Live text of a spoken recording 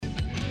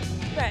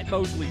Matt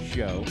Mosley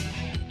Show,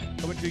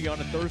 coming to you on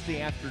a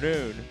Thursday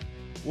afternoon.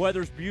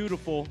 Weather's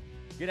beautiful.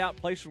 Get out,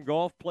 play some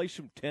golf, play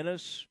some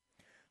tennis.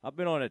 I've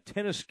been on a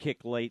tennis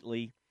kick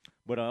lately,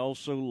 but I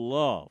also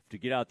love to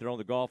get out there on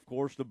the golf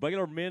course. The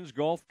Baylor men's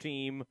golf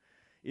team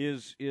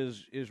is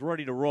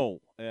ready to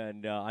roll,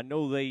 and I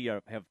know they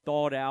have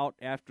thawed out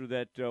after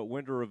that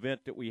winter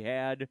event that we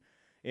had.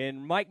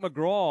 And Mike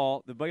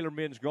McGraw, the Baylor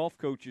men's golf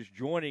coach, is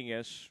joining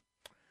us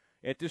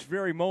at this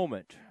very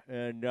moment.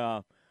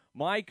 And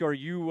Mike, are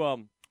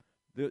you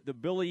the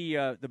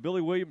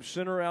Billy Williams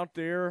Center out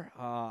there?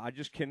 I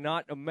just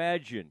cannot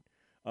imagine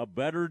a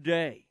better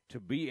day to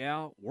be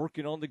out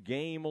working on the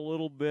game a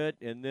little bit.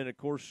 And then, of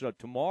course,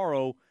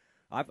 tomorrow,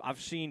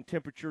 I've seen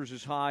temperatures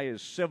as high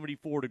as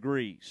 74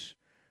 degrees.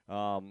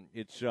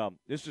 This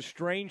is a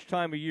strange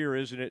time of year,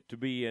 isn't it, to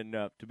be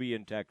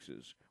in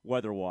Texas,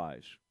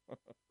 weather-wise?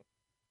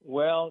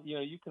 Well,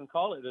 you can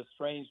call it a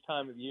strange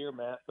time of year,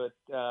 Matt, but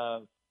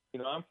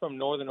I'm from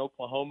northern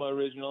Oklahoma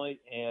originally,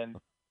 and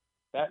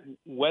that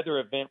weather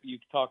event you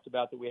talked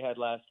about that we had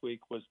last week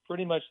was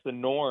pretty much the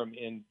norm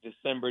in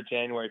December,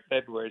 January,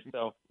 February.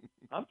 So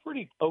I'm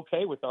pretty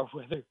okay with our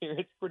weather here.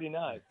 It's pretty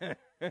nice.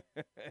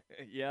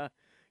 Yeah,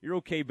 you're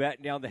okay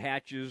batting down the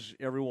hatches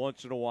every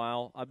once in a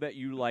while. I bet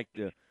you have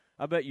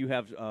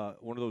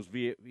one of those,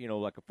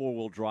 like a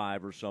four-wheel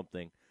drive or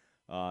something.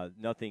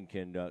 Nothing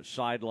can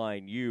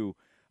sideline you.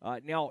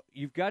 Now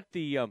you've got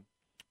the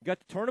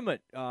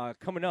tournament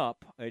coming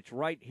up. It's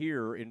right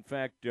here. In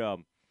fact,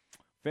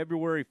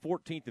 February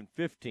 14th and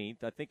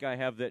 15th. I think I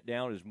have that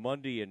down as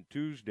Monday and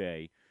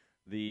Tuesday.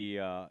 The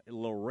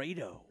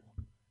Laredo.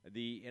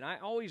 And I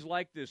always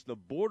like this, the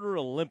Border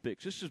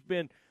Olympics.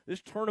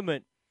 This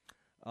tournament.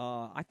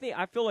 I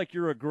feel like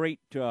you're a great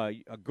a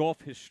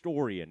golf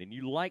historian, and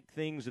you like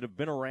things that have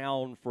been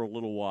around for a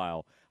little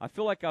while. I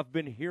feel like I've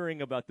been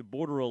hearing about the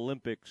Border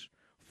Olympics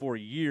for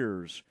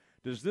years.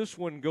 Does this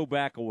one go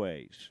back a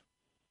ways?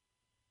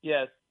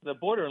 Yes, the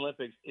Border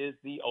Olympics is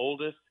the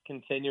oldest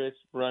continuous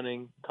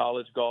running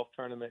college golf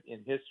tournament in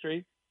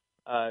history.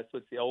 So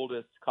it's the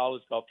oldest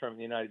college golf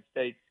tournament in the United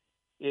States.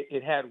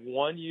 It had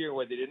 1 year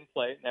where they didn't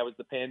play, and that was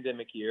the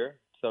pandemic year,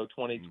 so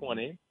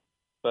 2020. Mm-hmm.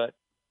 But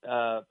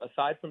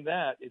aside from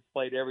that, it's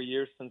played every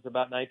year since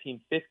about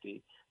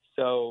 1950.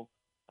 So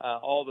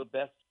all the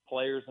best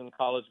players in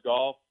college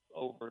golf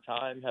over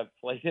time have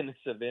played in this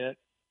event.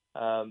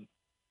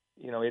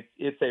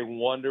 It's a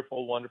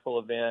wonderful, wonderful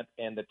event,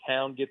 and the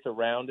town gets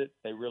around it.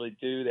 They really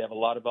do. They have a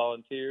lot of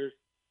volunteers,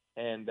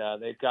 and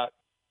they've got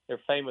their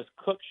famous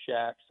cook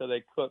shack. So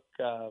they cook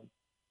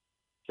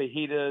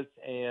fajitas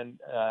and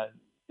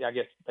I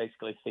guess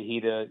basically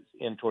fajitas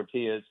in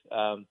tortillas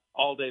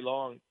all day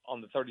long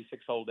on the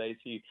 36-hole day.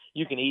 So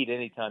you can eat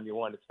anytime you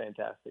want. It's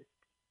fantastic.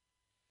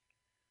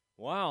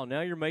 Wow,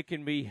 now you're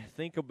making me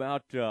think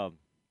about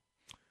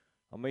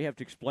I may have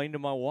to explain to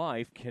my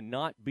wife,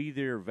 cannot be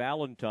there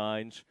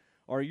Valentine's.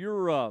 Are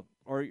your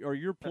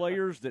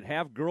players that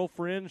have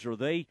girlfriends, are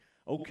they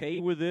okay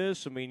with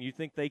this? I mean, you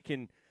think they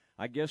can,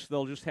 I guess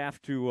they'll just have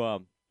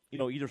to,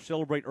 either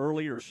celebrate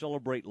early or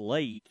celebrate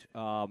late.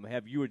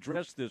 Have you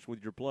addressed this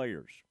with your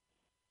players?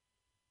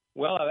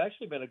 Well, I've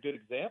actually been a good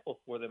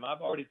example for them.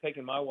 I've already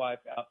taken my wife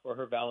out for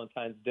her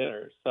Valentine's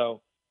dinner.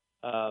 So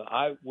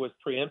I was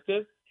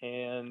preemptive,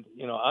 and,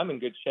 I'm in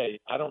good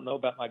shape. I don't know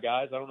about my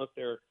guys. I don't know if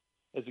they're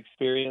as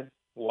experienced,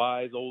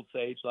 wise, old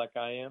sage like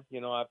I am.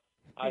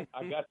 I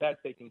got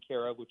that taken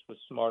care of, which was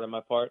smart on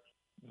my part.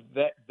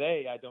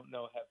 I don't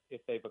know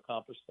if they've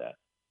accomplished that.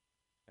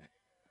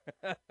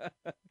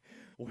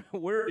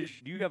 Do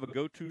you have a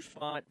go-to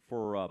spot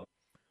for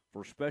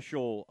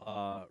special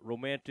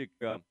romantic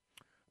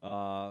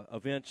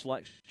events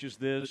like such as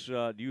this?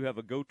 Do you have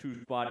a go-to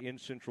spot in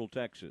Central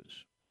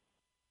Texas?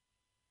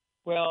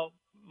 Well,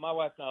 my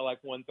wife and I like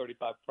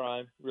 135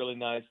 Prime, really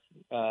nice,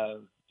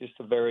 just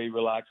a very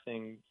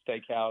relaxing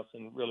steakhouse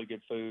and really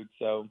good food.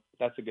 So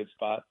that's a good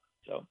spot.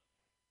 So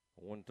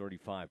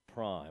 135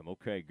 Prime.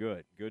 Okay,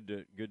 good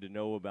to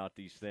know about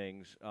these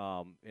things.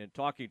 And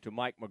talking to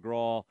Mike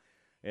McGraw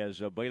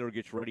as Baylor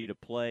gets ready to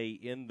play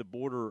in the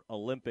Border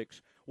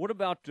Olympics. What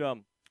about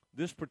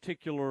this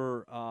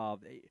particular?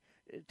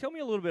 Tell me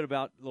a little bit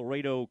about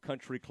Laredo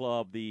Country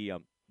Club, the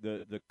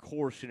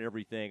course and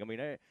everything. I mean,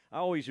 I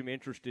always am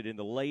interested in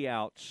the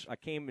layouts. I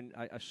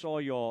saw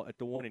y'all at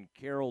the one in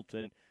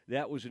Carrollton.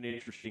 That was an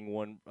interesting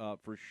one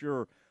for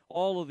sure.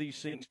 All of these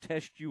things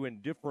test you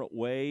in different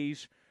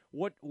ways.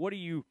 What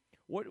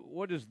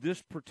does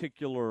this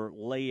particular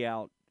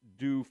layout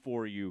do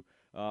for you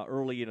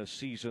early in a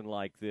season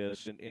like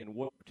this? And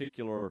what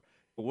are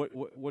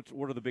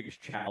the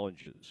biggest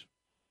challenges?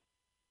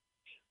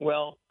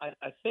 Well,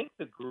 I think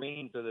the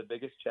greens are the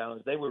biggest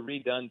challenge. They were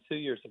redone 2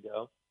 years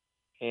ago,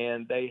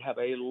 and they have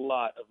a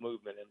lot of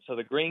movement. And so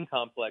the green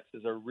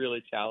complexes are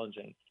really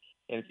challenging.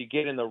 And if you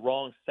get in the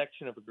wrong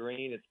section of a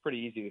green, it's pretty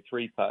easy to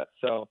three-putt.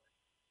 So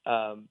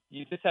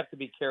you just have to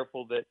be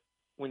careful that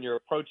when you're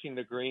approaching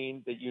the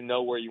green that you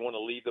know where you want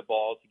to leave the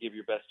ball to give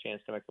your best chance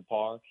to make a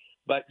par.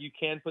 But you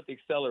can put the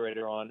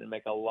accelerator on and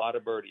make a lot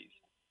of birdies.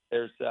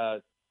 There's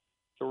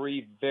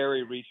 3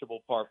 very reachable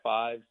par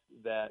fives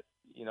that,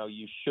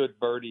 you should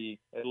birdie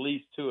at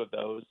least 2 of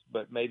those,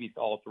 but maybe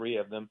all 3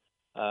 of them.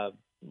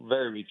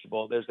 Very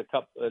reachable. There's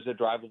a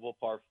drivable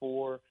par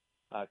 4,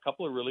 a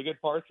couple of really good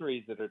par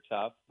 3s that are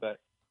tough, but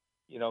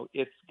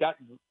it's got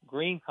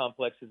green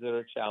complexes that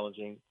are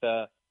challenging.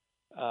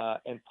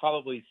 And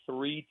probably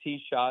 3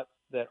 tee shots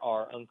that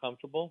are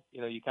uncomfortable.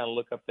 You kind of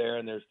look up there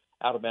and there's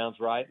out of bounds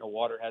right, and the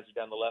water has you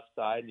down the left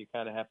side, and you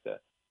kind of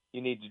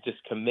you need to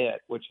just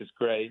commit, which is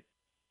great.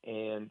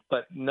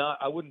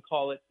 I wouldn't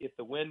call it, if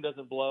the wind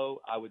doesn't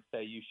blow, I would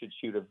say you should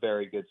shoot a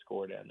very good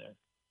score down there.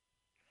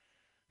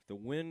 If the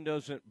wind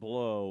doesn't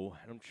blow,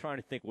 and I'm trying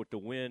to think what the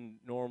wind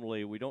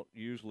normally, we don't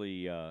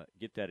usually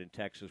get that in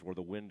Texas where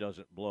the wind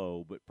doesn't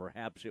blow, but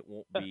perhaps it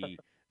won't be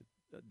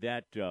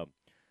that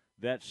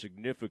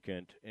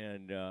significant.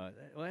 And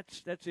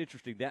that's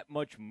interesting, that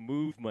much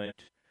movement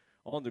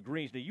on the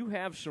greens. Now, you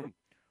have some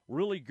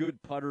really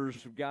good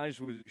putters, some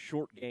guys with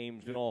short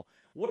games and all.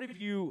 What have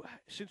you,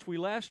 since we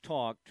last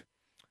talked,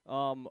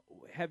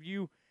 have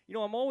you,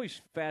 I'm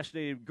always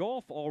fascinated.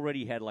 Golf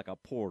already had like a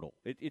portal.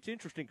 It's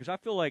interesting because I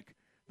feel like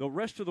the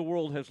rest of the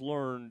world has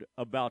learned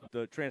about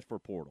the transfer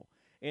portal.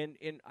 And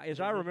as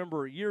I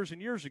remember years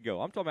and years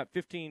ago, I'm talking about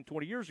 15,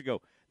 20 years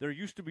ago, there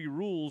used to be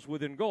rules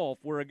within golf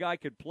where a guy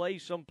could play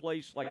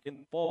someplace like in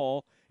the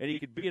fall and he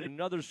could be at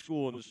another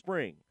school in the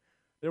spring.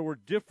 There were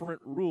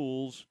different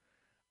rules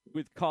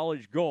with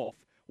college golf.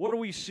 What are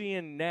we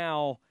seeing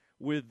now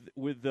with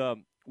the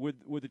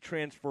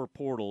transfer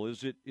portal?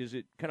 Is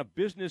it kind of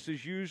business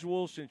as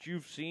usual since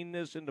you've seen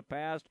this in the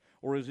past,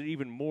 or is it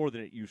even more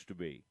than it used to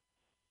be?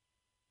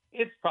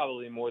 It's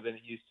probably more than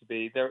it used to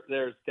be.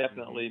 There's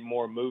definitely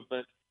more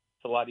movement.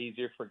 It's a lot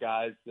easier for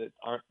guys that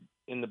aren't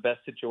in the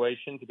best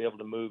situation to be able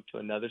to move to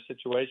another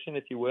situation,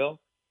 if you will.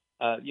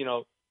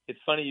 It's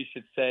funny you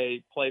should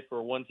say play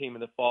for one team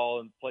in the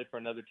fall and play for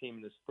another team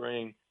in the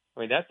spring.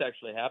 I mean, that's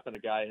actually happened. A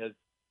guy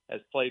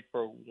has played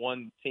for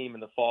one team in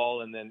the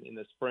fall, and then in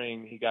the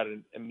spring he got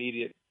an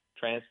immediate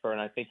transfer,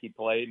 and I think he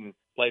played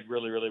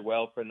really, really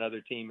well for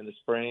another team in the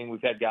spring.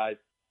 We've had guys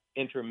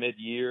enter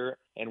mid-year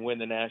and win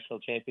the national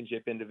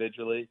championship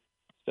individually.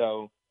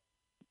 So,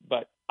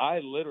 but I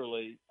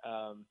literally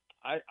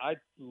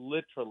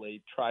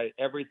try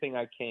everything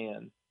I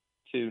can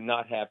to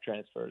not have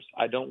transfers.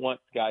 I don't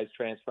want guys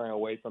transferring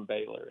away from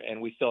Baylor,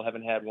 and we still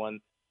haven't had one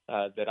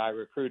that I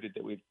recruited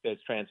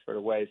that's transferred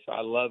away. So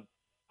I love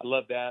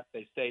that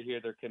they stay here,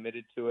 they're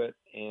committed to it,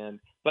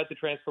 but the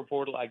transfer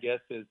portal, I guess,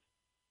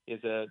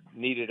 is a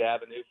needed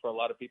avenue for a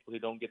lot of people who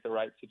don't get the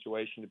right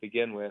situation to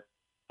begin with.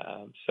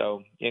 And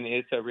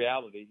it's a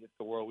reality. It's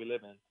the world we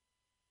live in.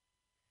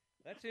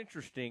 That's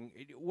interesting.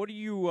 What do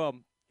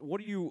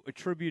you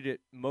attribute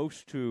it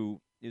most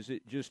to? Is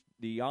it just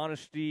the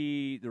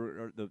honesty,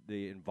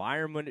 the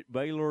environment at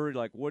Baylor?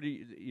 Like, what do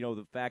you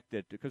the fact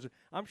that, because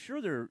I'm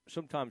sure there are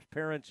sometimes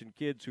parents and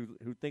kids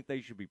who think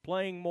they should be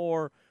playing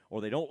more,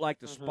 or they don't like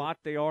the spot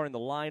they are in the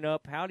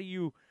lineup. How do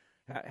you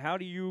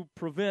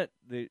prevent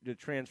the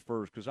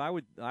transfers? Because I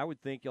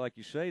would think, like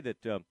you say,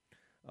 that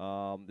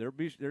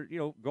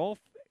golf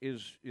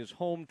is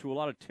home to a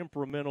lot of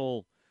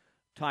temperamental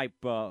type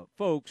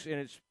folks,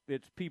 and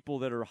it's people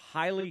that are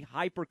highly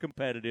hyper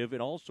competitive,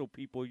 and also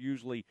people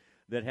usually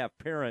that have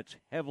parents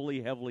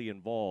heavily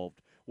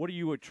involved. What do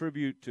you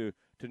attribute to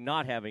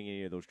not having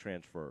any of those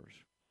transfers?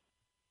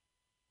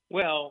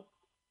 Well,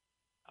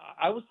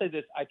 I will say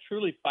this: I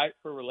truly fight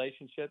for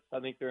relationships. I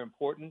think they're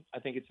important. I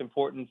think it's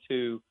important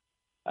to,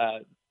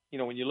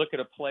 when you look at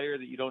a player,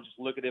 that you don't just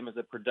look at him as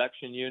a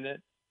production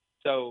unit.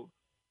 So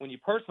when you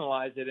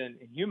personalize it and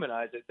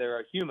humanize it,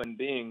 they're a human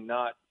being,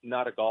 not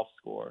a golf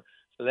score.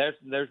 So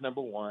there's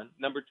number one.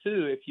 Number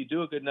two, if you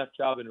do a good enough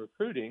job in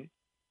recruiting,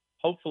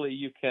 hopefully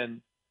you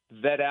can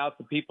vet out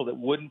the people that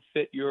wouldn't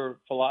fit your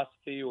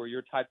philosophy or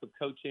your type of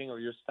coaching or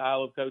your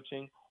style of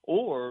coaching,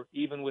 or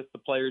even with the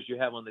players you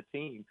have on the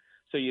team.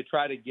 So you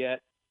try to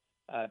get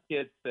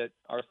kids that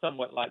are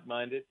somewhat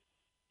like-minded.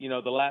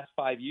 The last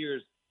 5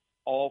 years,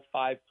 all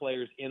 5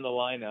 players in the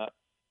lineup,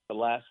 the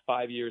last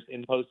 5 years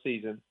in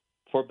postseason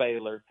for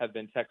Baylor have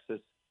been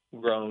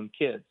Texas-grown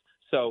kids.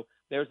 So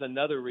there's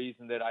another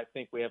reason that I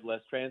think we have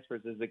less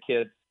transfers is the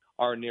kids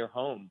are near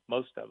home,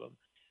 most of them.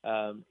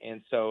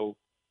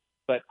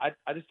 But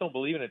I just don't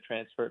believe in a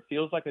transfer. It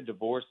feels like a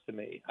divorce to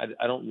me.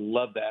 I don't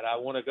love that. I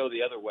want to go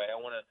the other way. I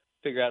want to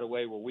figure out a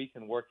way where we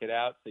can work it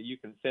out so you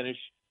can finish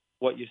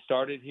what you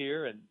started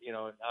here, and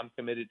I'm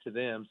committed to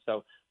them.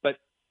 So, but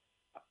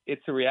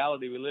it's a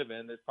reality we live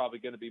in. There's probably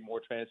going to be more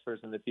transfers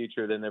in the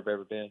future than there've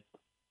ever been.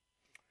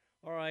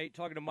 All right,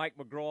 talking to Mike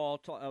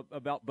McGraw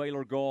about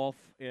Baylor golf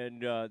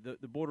and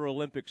the Border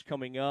Olympics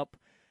coming up.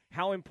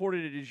 How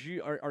important it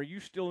is are you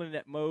still in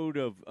that mode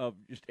of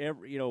just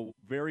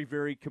very,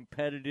 very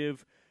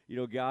competitive,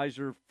 guys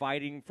are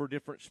fighting for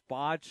different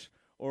spots,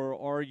 or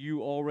are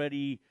you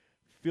already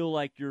feel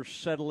like you're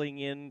settling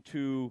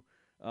into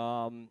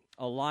a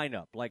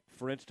lineup? Like,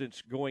 for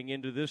instance, going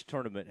into this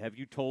tournament, have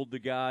you told the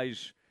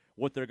guys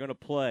what they're going to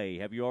play?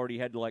 Have you already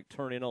had to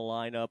turn in a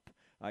lineup?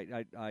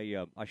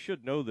 I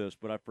should know this,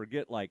 but I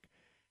forget.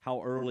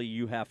 how early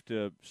you have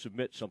to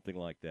submit something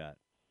like that?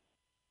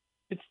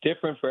 It's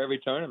different for every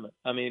tournament.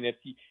 I mean, if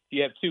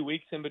you have 2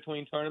 weeks in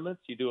between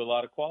tournaments, you do a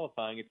lot of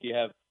qualifying. If you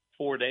have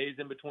 4 days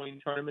in between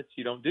tournaments,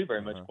 you don't do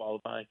very much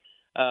qualifying.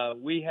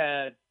 We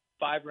had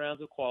 5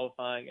 rounds of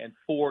qualifying, and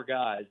 4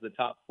 guys, the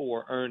top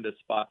 4, earned a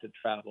spot to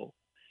travel.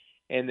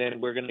 And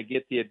then we're going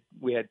to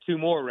we had 2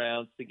 more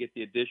rounds to get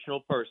the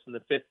additional person,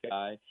 the 5th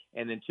guy,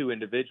 and then 2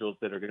 individuals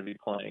that are going to be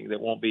playing that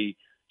won't be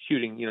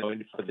shooting,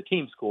 for the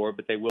team score,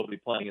 but they will be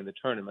playing in the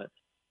tournament.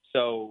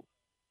 So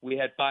we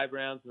had 5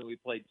 rounds, and then we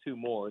played 2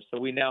 more. So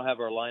we now have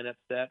our lineup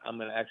set. I'm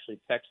going to actually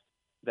text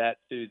that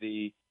to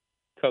the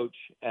coach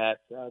at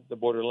the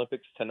Border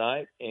Olympics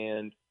tonight,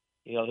 and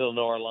he'll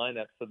know our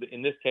lineup. So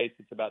in this case,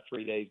 it's about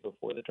 3 days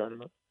before the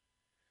tournament.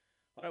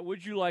 All right,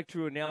 would you like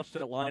to announce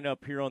that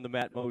lineup here on the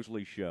Matt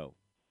Mosley Show?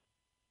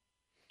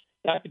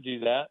 Yeah, I could do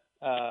that.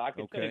 I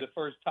can tell you the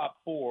first top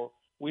 4.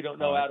 We don't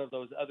know out of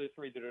those other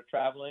 3 that are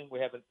traveling.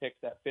 We haven't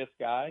picked that 5th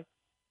guy,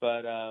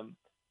 but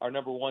our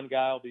number 1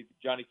 guy will be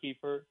Johnny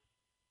Kiefer.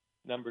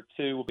 Number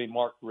 2 will be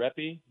Mark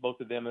Reppy. Both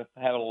of them have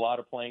had a lot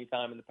of playing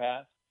time in the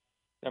past.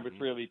 Number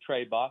 3 will be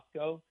Trey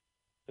Bosco,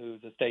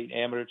 who's a state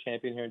amateur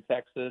champion here in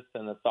Texas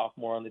and a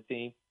sophomore on the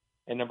team.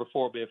 And number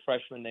 4 will be a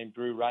freshman named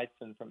Drew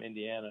Wrightson from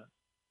Indiana.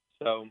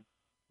 So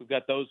we've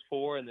got those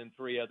 4 and then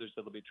 3 others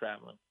that will be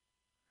traveling.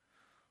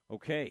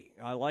 Okay,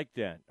 I like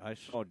that. I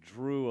saw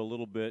Drew a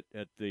little bit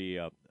at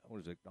the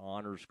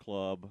Honors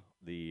Club,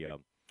 the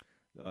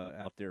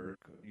out there.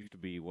 Used to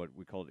be what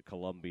we called it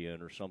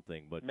Columbian or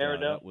something, but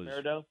Merido.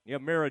 Merido.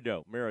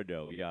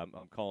 Yeah,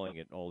 I'm calling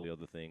it all the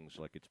other things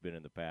like it's been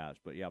in the past,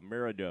 but yeah,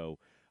 Merido.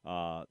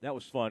 That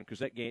was fun because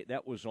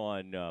that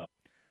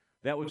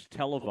was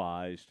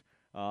televised.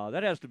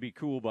 That has to be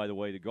cool, by the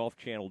way. The Golf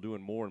Channel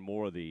doing more and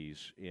more of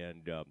these,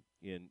 and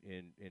in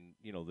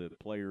the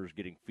players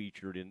getting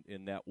featured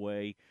in that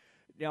way.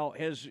 Now,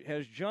 has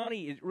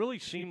Johnny? It really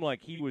seemed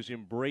like he was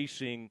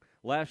embracing.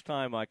 Last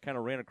time I kind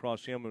of ran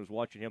across him and was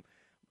watching him,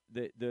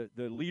 the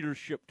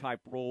leadership type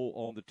role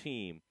on the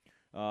team.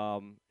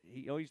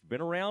 He's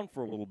been around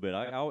for a little bit.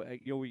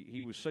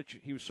 He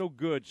was so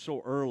good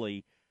so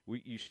early.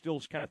 You still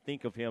kind of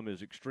think of him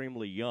as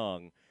extremely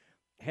young.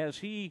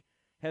 Has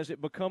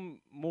it become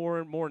more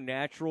and more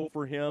natural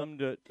for him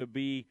to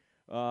be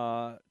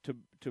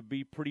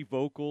pretty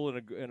vocal and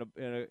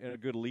a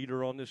good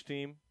leader on this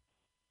team?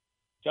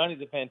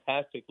 Johnny's a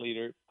fantastic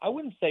leader. I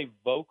wouldn't say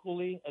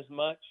vocally as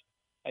much.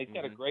 He's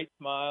got a great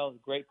smile,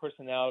 great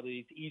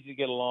personality. He's easy to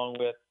get along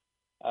with.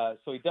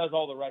 So he does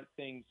all the right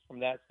things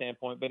from that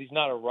standpoint, but he's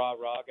not a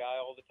rah-rah guy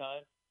all the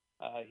time.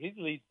 He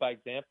leads by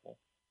example.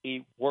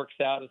 He works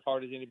out as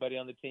hard as anybody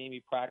on the team. He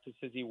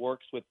practices. He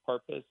works with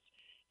purpose.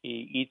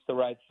 He eats the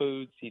right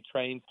foods. He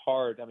trains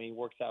hard. I mean, he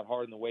works out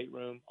hard in the weight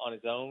room on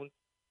his own,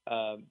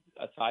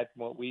 aside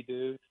from what we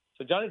do.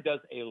 So Johnny does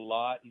a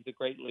lot. He's a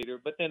great leader.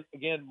 But then,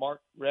 again,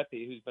 Mark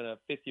Reppy, who's been a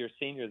fifth-year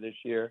senior this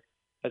year,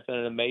 has done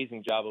an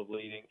amazing job of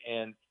leading.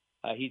 And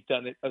he's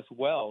done it as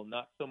well,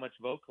 not so much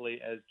vocally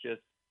as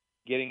just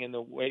getting in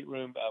the weight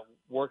room,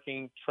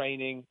 working,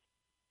 training.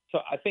 So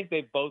I think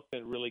they've both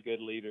been really good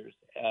leaders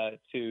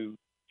to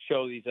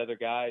show these other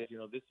guys,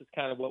 this is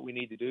kind of what we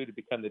need to do to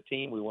become the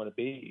team we want to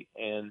be.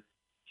 And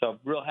so I'm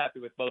real happy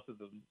with both of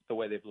them, the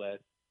way they've led.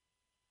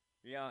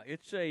 Yeah,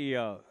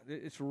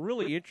 it's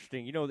really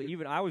interesting.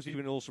 Even I was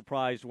even a little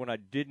surprised when I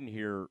didn't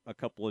hear a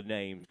couple of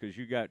names because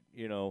you got,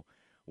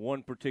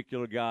 one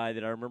particular guy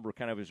that I remember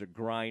kind of as a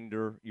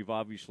grinder. You've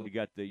obviously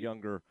got the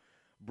younger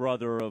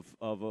brother of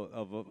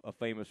a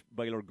famous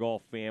Baylor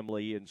golf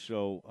family, and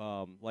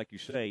so like you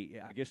say,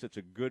 I guess it's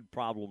a good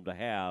problem to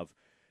have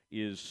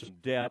is some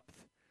depth.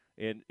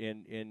 And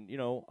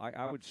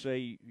I would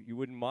say you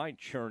wouldn't mind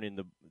churning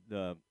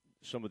the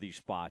some of these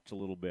spots a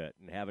little bit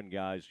and having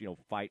guys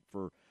fight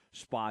for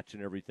spots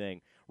and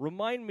everything.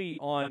 Remind me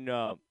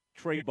on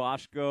Trey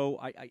Bosco.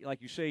 I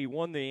like you say, he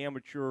won the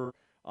amateur.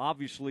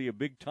 Obviously, a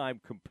big time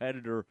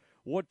competitor.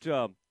 What's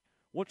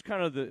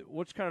kind of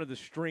the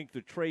strength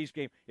of Trey's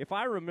game? If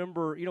I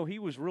remember, he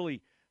was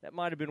really. That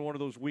might have been one of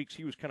those weeks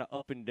he was kind of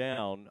up and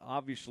down.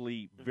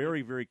 Obviously,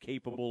 very, very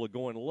capable of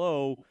going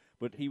low,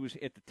 but he was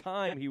at the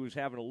time he was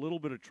having a little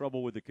bit of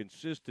trouble with the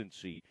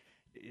consistency.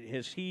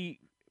 Has he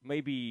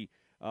maybe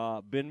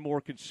been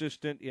more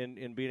consistent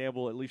in being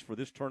able, at least for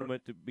this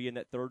tournament, to be in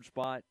that third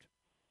spot?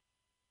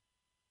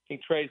 I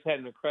think Trey's had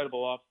an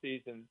incredible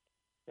offseason.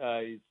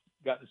 He's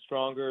gotten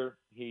stronger.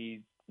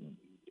 He's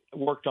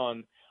worked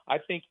on. I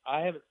think I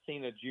haven't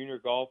seen a junior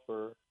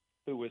golfer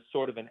who was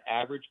sort of an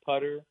average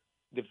putter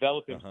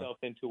develop himself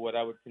into what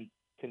I would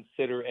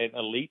consider an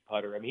elite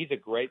putter. I mean, he's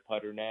a great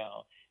putter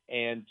now.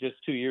 And just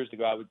 2 years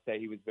ago, I would say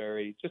he was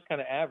just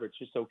kind of average,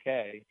 just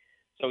okay.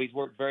 So he's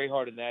worked very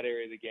hard in that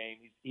area of the game.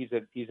 He's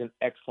an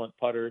excellent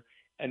putter.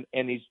 And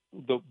he's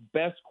the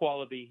best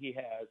quality he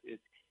has is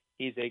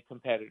he's a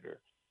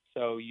competitor.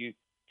 So if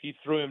you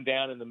threw him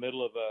down in the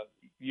middle of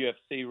a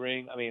UFC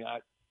ring, I mean, I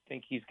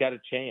think he's got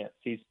a chance.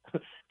 He's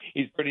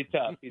pretty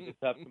tough. He's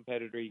a tough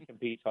competitor. He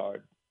competes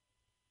hard.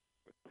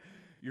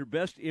 your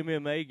best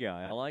MMA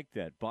guy. I like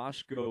that.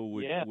 Bosco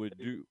would Yeah.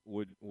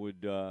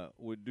 would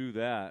do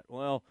that.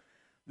 Well,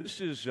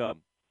 this is a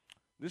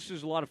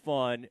lot of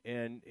fun,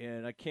 and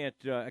I can't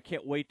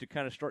wait to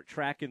kind of start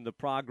tracking the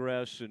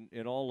progress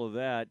and all of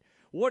that.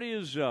 What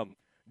is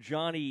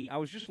Johnny? I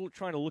was just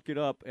trying to look it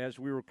up as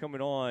we were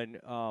coming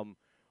on.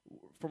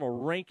 From a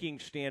ranking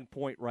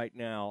standpoint right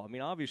now, I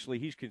mean, obviously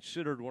he's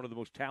considered one of the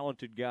most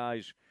talented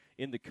guys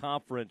in the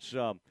conference.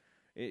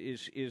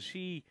 Is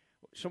he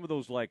some of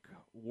those like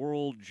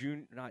world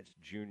junior? Not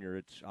junior.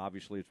 It's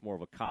obviously it's more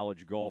of a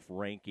college golf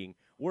ranking.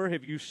 Where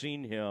have you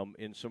seen him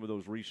in some of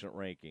those recent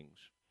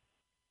rankings?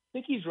 I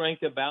think he's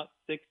ranked about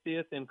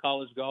 60th in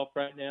college golf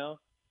right now.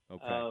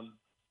 Okay.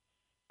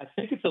 I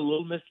think it's a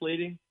little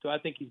misleading. Do I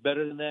think he's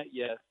better than that?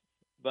 Yes.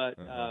 But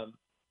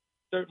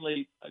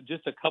certainly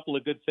just a couple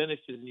of good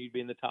finishes and you'd be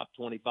in the top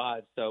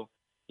 25. So,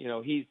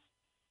 he's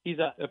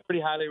a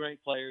pretty highly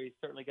ranked player. He's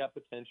certainly got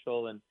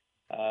potential. And,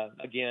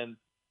 again,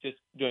 just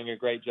doing a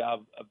great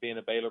job of being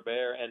a Baylor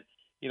Bear. And,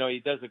 he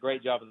does a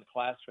great job in the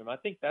classroom. I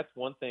think that's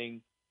one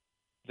thing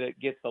that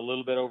gets a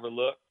little bit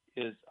overlooked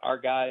is our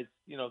guys,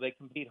 they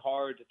compete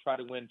hard to try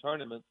to win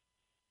tournaments.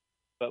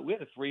 But we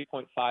had a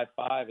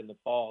 3.55 in the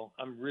fall.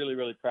 I'm really,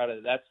 really proud of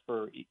it. That's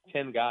for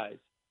 10 guys.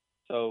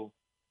 So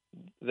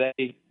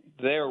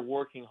they're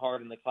working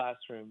hard in the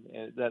classroom,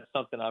 and that's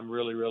something I'm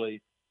really,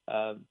 really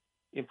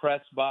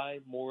impressed by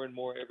more and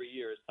more every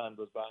year as time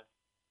goes by.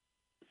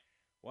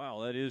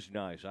 Wow, that is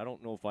nice. I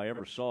don't know if I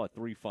ever saw a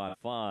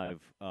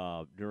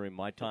 3.55 during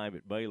my time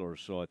at Baylor,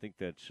 so I think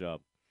that's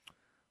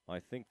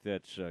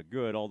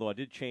good. Although I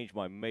did change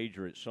my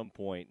major at some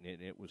point,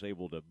 and it was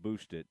able to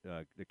boost it.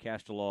 The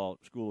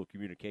Castellaw School of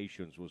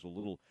Communications was a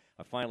little.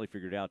 I finally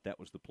figured out that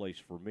was the place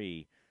for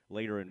me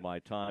later in my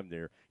time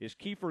there. Is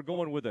Kiefer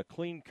going with a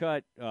clean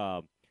cut,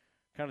 kind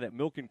of that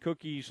milk and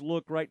cookies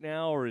look right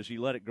now, or has he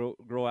let it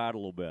grow out a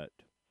little bit?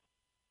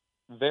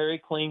 Very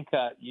clean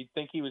cut. You'd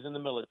think he was in the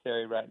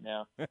military right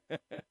now.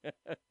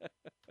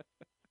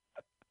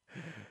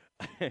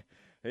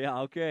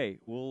 Yeah, okay.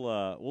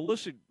 We'll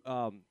listen.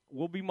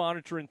 We'll be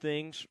monitoring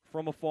things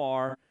from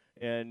afar,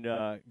 and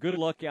good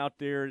luck out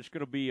there. It's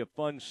going to be a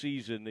fun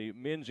season. The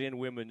men's and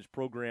women's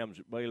programs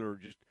at Baylor are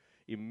just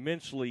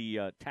immensely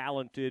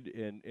talented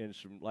and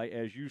some, like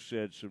as you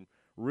said, some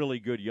really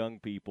good young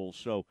people.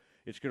 So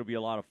it's going to be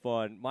a lot of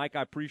fun. Mike,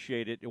 I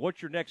appreciate it.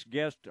 What's your next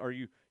guest? Are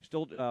you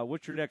still?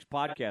 What's your next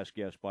podcast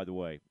guest? By the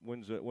way,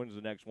 when's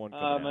the next one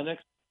coming out? My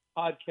next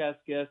podcast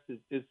guest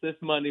is this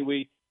Monday.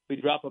 We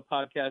drop a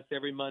podcast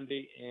every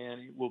Monday, and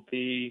it will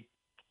be,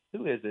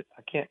 who is it?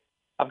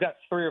 I've got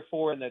 3 or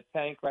 4 in the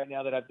tank right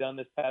now that I've done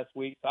this past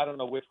week. So I don't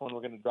know which one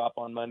we're going to drop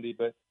on Monday,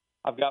 but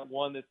I've got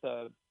one that's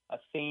a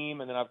theme,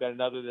 and then I've got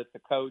another that's a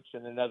coach,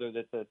 and another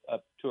that's a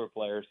tour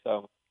player.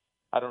 So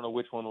I don't know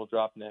which one will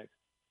drop next.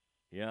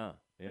 Yeah.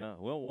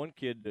 Well, one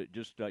kid that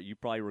just you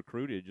probably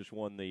recruited just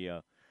won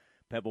the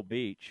Pebble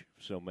Beach,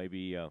 so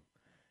maybe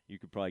you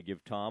could probably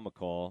give Tom a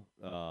call.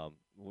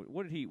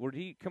 Where did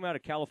he come out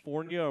of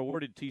California, or where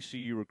did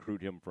TCU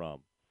recruit him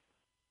from?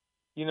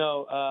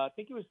 I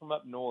think he was from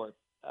up north.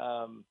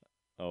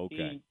 Okay.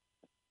 He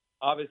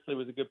obviously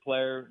was a good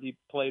player. He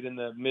played in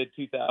the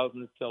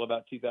mid-2000s till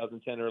about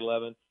 2010 or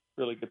 11.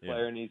 Really good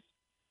player, and he's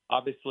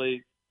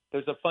obviously –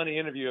 there's a funny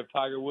interview of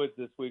Tiger Woods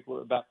this week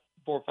about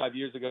 4 or 5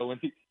 years ago when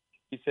he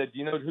said, "Do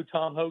you know who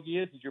Tom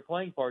Hoagie is? He's your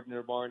playing partner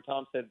in the bar." And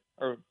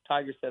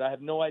Tiger said, "I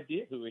have no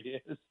idea who he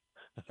is."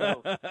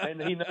 So,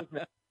 and he knows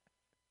me.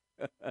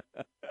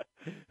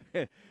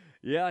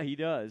 Yeah, he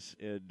does.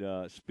 And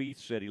Spieth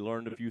said he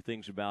learned a few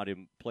things about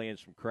him playing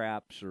some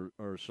craps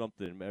or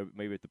something,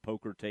 maybe at the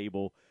poker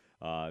table.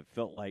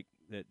 Felt like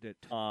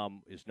that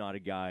Tom is not a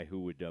guy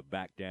who would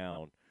back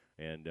down,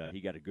 and he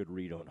got a good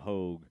read on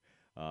Hogue,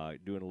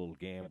 doing a little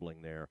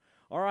gambling there.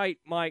 All right,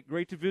 Mike,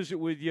 great to visit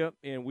with you,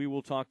 and we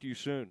will talk to you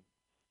soon.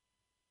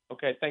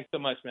 Okay, thanks so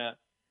much, Matt.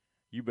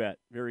 You bet.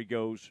 There he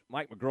goes.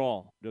 Mike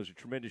McGraw does a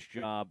tremendous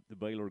job, the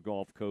Baylor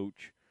golf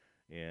coach.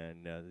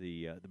 And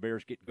the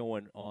Bears get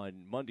going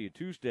on Monday and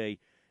Tuesday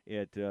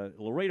at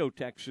Laredo,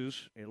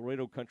 Texas, at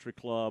Laredo Country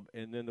Club.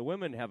 And then the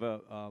women have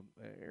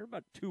they're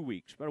about 2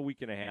 weeks, about a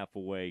week and a half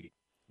away,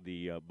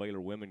 the Baylor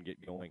women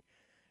get going.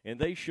 And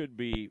they should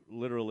be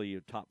literally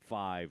a top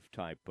 5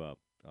 type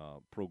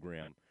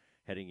program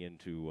heading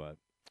into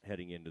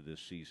this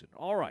season.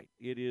 All right,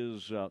 it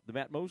is the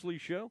Matt Mosley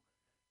Show.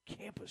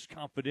 Campus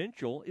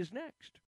Confidential is next.